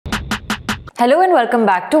Hello and welcome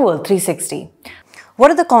back to World 360.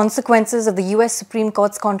 What are the consequences of the US Supreme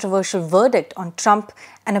Court's controversial verdict on Trump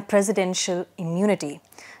and a presidential immunity?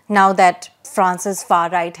 Now that France's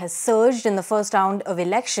far right has surged in the first round of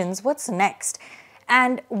elections, what's next?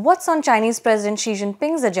 And what's on Chinese President Xi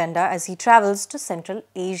Jinping's agenda as he travels to Central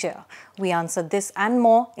Asia? We answer this and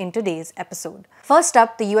more in today's episode. First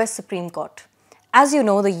up, the US Supreme Court. As you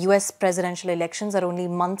know, the US presidential elections are only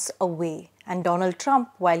months away, and Donald Trump,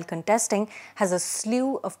 while contesting, has a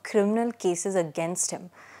slew of criminal cases against him.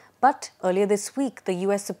 But earlier this week, the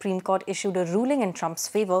US Supreme Court issued a ruling in Trump's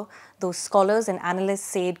favor, though scholars and analysts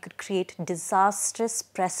say it could create disastrous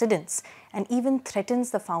precedents and even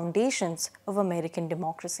threatens the foundations of American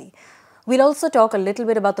democracy. We'll also talk a little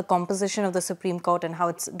bit about the composition of the Supreme Court and how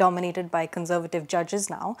it's dominated by conservative judges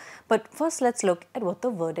now. But first, let's look at what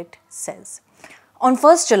the verdict says. On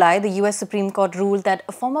 1st July, the US Supreme Court ruled that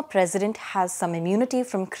a former president has some immunity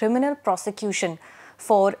from criminal prosecution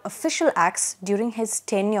for official acts during his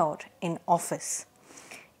tenure in office.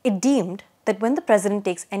 It deemed that when the president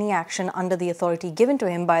takes any action under the authority given to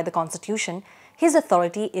him by the Constitution, his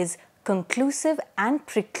authority is conclusive and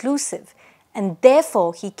preclusive, and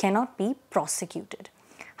therefore he cannot be prosecuted.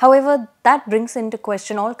 However, that brings into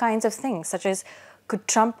question all kinds of things, such as could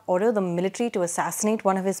Trump order the military to assassinate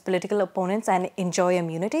one of his political opponents and enjoy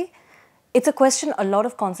immunity? It's a question a lot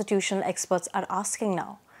of constitutional experts are asking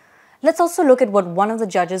now. Let's also look at what one of the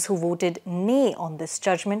judges who voted nay on this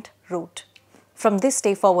judgment wrote. From this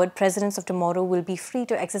day forward, presidents of tomorrow will be free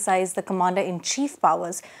to exercise the commander-in-chief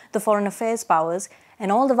powers, the foreign affairs powers,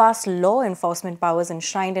 and all the vast law enforcement powers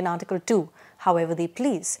enshrined in Article 2, however they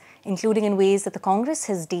please, including in ways that the Congress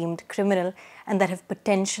has deemed criminal and that have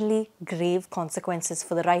potentially grave consequences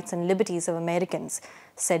for the rights and liberties of Americans,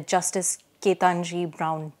 said Justice Ketanji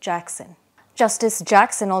Brown Jackson. Justice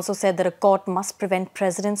Jackson also said that a court must prevent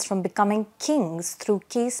presidents from becoming kings through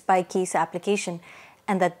case-by-case application,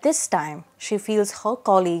 and that this time she feels her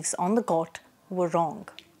colleagues on the court were wrong.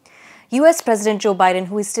 US President Joe Biden,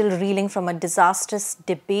 who is still reeling from a disastrous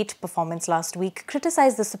debate performance last week,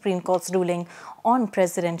 criticized the Supreme Court's ruling on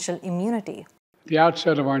presidential immunity. At the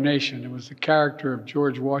outset of our nation, it was the character of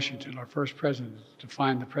George Washington, our first president, to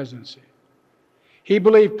define the presidency. He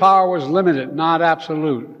believed power was limited, not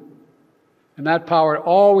absolute, and that power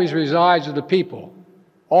always resides with the people,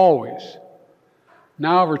 always.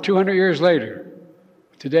 Now, over 200 years later,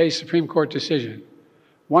 today's Supreme Court decision,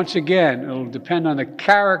 once again, it'll depend on the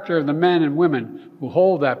character of the men and women who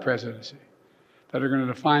hold that presidency that are going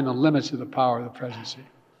to define the limits of the power of the presidency,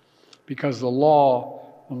 because the law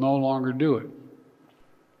will no longer do it.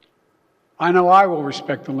 I know I will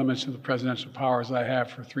respect the limits of the presidential powers I have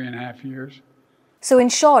for 3.5 years. So in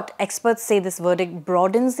short, experts say this verdict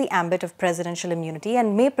broadens the ambit of presidential immunity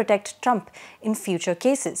and may protect Trump in future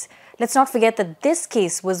cases. Let's not forget that this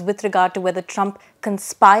case was with regard to whether Trump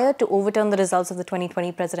conspired to overturn the results of the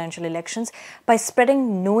 2020 presidential elections by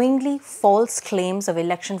spreading knowingly false claims of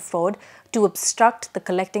election fraud to obstruct the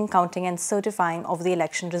collecting, counting and certifying of the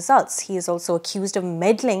election results. He is also accused of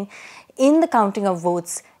meddling in the counting of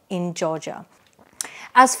votes in Georgia.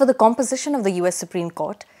 As for the composition of the US Supreme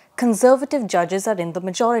Court, conservative judges are in the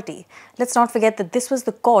majority. Let's not forget that this was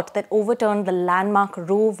the court that overturned the landmark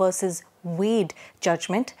Roe versus Wade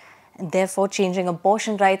judgment, and therefore changing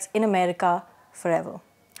abortion rights in America forever.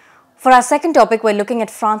 For our second topic, we're looking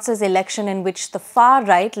at France's election in which the far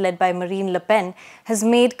right, led by Marine Le Pen, has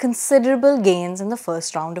made considerable gains in the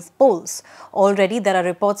first round of polls. Already, there are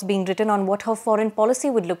reports being written on what her foreign policy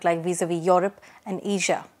would look like vis-a-vis Europe and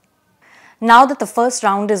Asia. Now that the first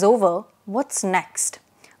round is over, what's next?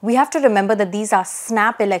 We have to remember that these are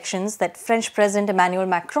snap elections that French President Emmanuel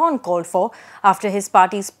Macron called for after his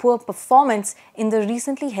party's poor performance in the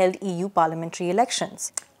recently held EU parliamentary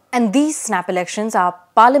elections. And these snap elections are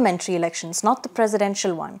parliamentary elections, not the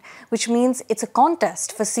presidential one, which means it's a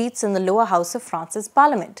contest for seats in the lower house of France's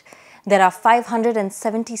parliament. There are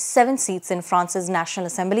 577 seats in France's National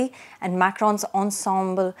Assembly, and Macron's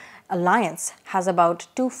Ensemble alliance has about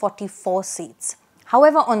 244 seats.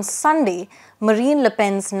 However, on Sunday, Marine Le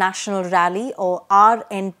Pen's National Rally, or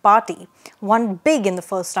RN Party, won big in the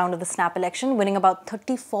first round of the snap election, winning about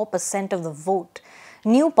 34% of the vote.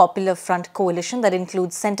 New Popular Front coalition that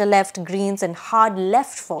includes centre-left, Greens and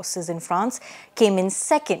hard-left forces in France came in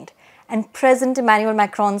second, and President Emmanuel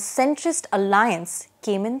Macron's centrist alliance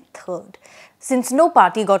came in third. Since no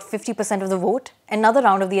party got 50% of the vote, another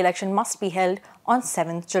round of the election must be held on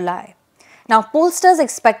 7th July. Now, pollsters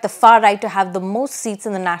expect the far right to have the most seats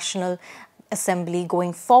in the National Assembly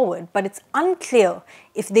going forward, but it's unclear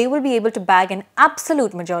if they will be able to bag an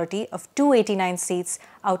absolute majority of 289 seats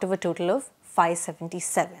out of a total of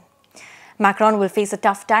 577. Macron will face a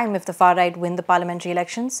tough time if the far right win the parliamentary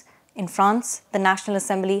elections. In France, the National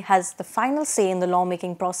Assembly has the final say in the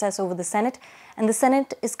lawmaking process over the Senate, and the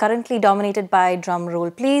Senate is currently dominated by, drum roll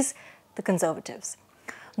please, the Conservatives.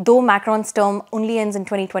 Though Macron's term only ends in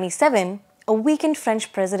 2027, a weakened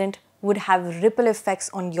French president would have ripple effects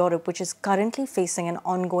on Europe, which is currently facing an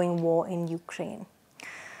ongoing war in Ukraine.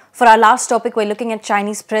 For our last topic, we're looking at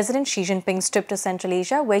Chinese President Xi Jinping's trip to Central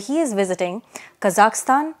Asia, where he is visiting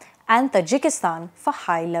Kazakhstan and Tajikistan for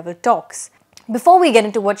high-level talks. Before we get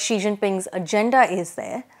into what Xi Jinping's agenda is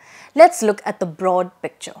there, let's look at the broad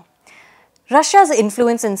picture. Russia's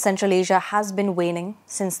influence in Central Asia has been waning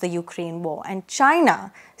since the Ukraine war, and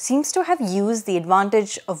China seems to have used the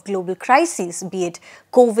advantage of global crises, be it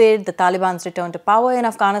COVID, the Taliban's return to power in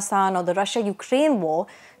Afghanistan, or the Russia-Ukraine war,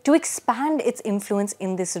 to expand its influence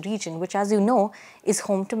in this region, which, as you know, is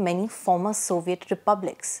home to many former Soviet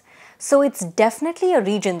republics. So it's definitely a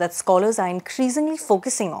region that scholars are increasingly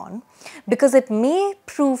focusing on because it may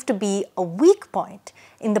prove to be a weak point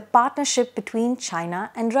in the partnership between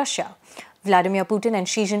China and Russia. Vladimir Putin and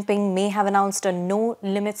Xi Jinping may have announced a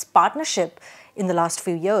no-limits partnership in the last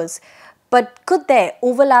few years, but could their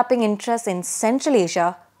overlapping interests in Central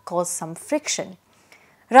Asia cause some friction?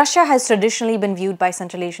 Russia has traditionally been viewed by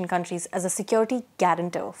Central Asian countries as a security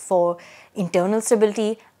guarantor for internal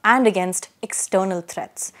stability and against external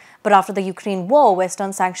threats. But after the Ukraine war,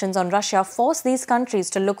 Western sanctions on Russia forced these countries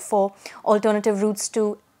to look for alternative routes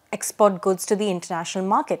to export goods to the international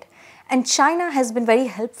market. And China has been very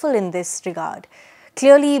helpful in this regard.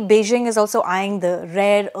 Clearly, Beijing is also eyeing the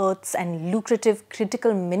rare earths and lucrative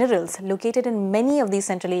critical minerals located in many of these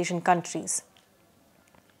Central Asian countries.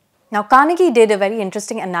 Now, Carnegie did a very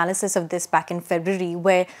interesting analysis of this back in February,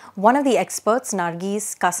 where one of the experts,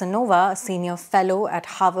 Nargis Kasanova, a senior fellow at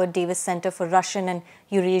Harvard Davis Center for Russian and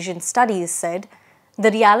Eurasian Studies, said, "The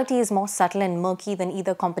reality is more subtle and murky than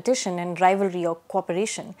either competition and rivalry or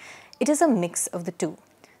cooperation. It is a mix of the two.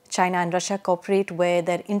 China and Russia cooperate where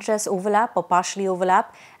their interests overlap or partially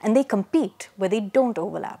overlap, and they compete where they don't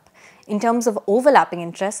overlap. In terms of overlapping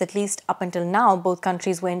interests, at least up until now, both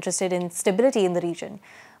countries were interested in stability in the region.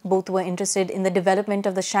 Both were interested in the development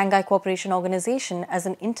of the Shanghai Cooperation Organization as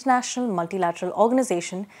an international multilateral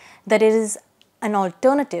organization that is an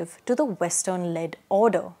alternative to the Western-led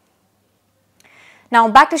order." Now,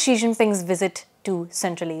 back to Xi Jinping's visit to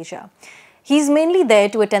Central Asia. He's mainly there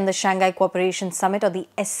to attend the Shanghai Cooperation Summit, or the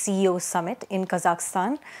SCO Summit, in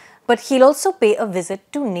Kazakhstan, but he'll also pay a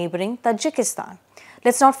visit to neighboring Tajikistan.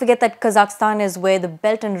 Let's not forget that Kazakhstan is where the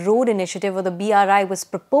Belt and Road Initiative, or the BRI, was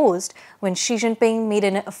proposed when Xi Jinping made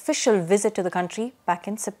an official visit to the country back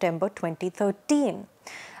in September 2013.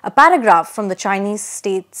 A paragraph from the Chinese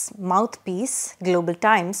state's mouthpiece, Global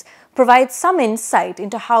Times, provides some insight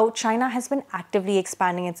into how China has been actively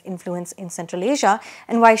expanding its influence in Central Asia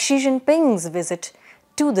and why Xi Jinping's visit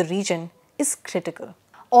to the region is critical.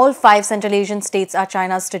 All 5 Central Asian states are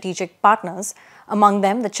China's strategic partners. Among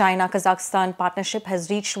them, the China-Kazakhstan partnership has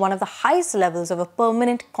reached one of the highest levels of a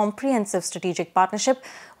permanent, comprehensive strategic partnership,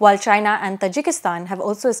 while China and Tajikistan have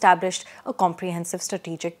also established a comprehensive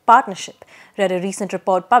strategic partnership, read a recent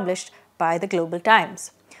report published by the Global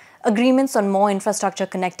Times. Agreements on more infrastructure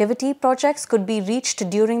connectivity projects could be reached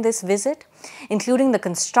during this visit, including the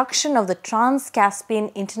construction of the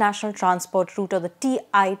Trans-Caspian International Transport Route, or the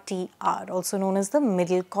TITR, also known as the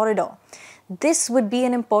Middle Corridor. This would be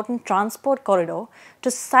an important transport corridor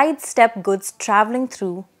to sidestep goods traveling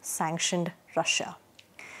through sanctioned Russia.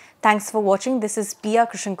 Thanks for watching. This is Pia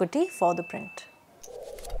Krishnankutty for ThePrint.